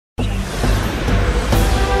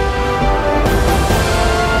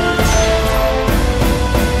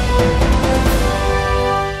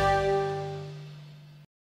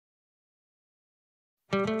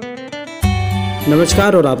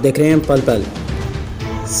नमस्कार और आप देख रहे हैं पल पल।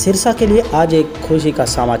 सिरसा के लिए आज एक खुशी का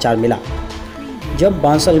समाचार मिला जब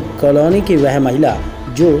बांसल कॉलोनी की वह महिला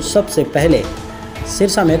जो सबसे पहले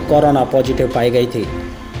सिरसा में कोरोना पॉजिटिव पाई गई थी,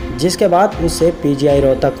 जिसके बाद उसे पीजीआई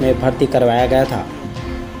रोहतक में भर्ती करवाया गया था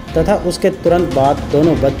तथा उसके तुरंत बाद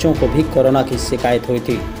दोनों बच्चों को भी कोरोना की शिकायत हुई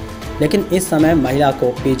थी। लेकिन इस समय महिला को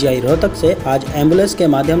पीजीआई रोहतक से आज एम्बुलेंस के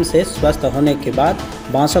माध्यम से स्वस्थ होने के बाद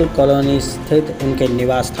बांसल कॉलोनी स्थित उनके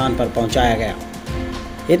निवास स्थान पर पहुंचाया गया।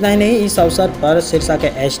 इतना ही नहीं, इस अवसर पर सिरसा के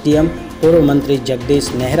एसडीएम पूर्व मंत्री जगदीश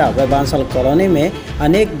नेहरा व बांसल कॉलोनी में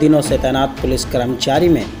अनेक दिनों से तैनात पुलिस कर्मचारी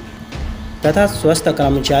में तथा स्वस्थ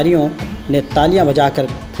कर्मचारियों ने तालियां बजाकर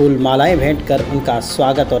फूल मालाएं भेंट कर उनका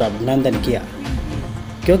स्वागत और अभिनंदन किया,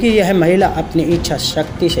 क्योंकि यह महिला अपनी इच्छा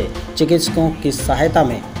शक्ति से चिकित्सकों की सहायता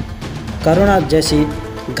में कोरोना जैसी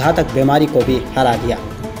घातक बीमारी को भी हरा दिया।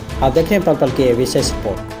 आप देखें पल पल की ये विशेष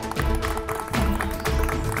रिपोर्ट।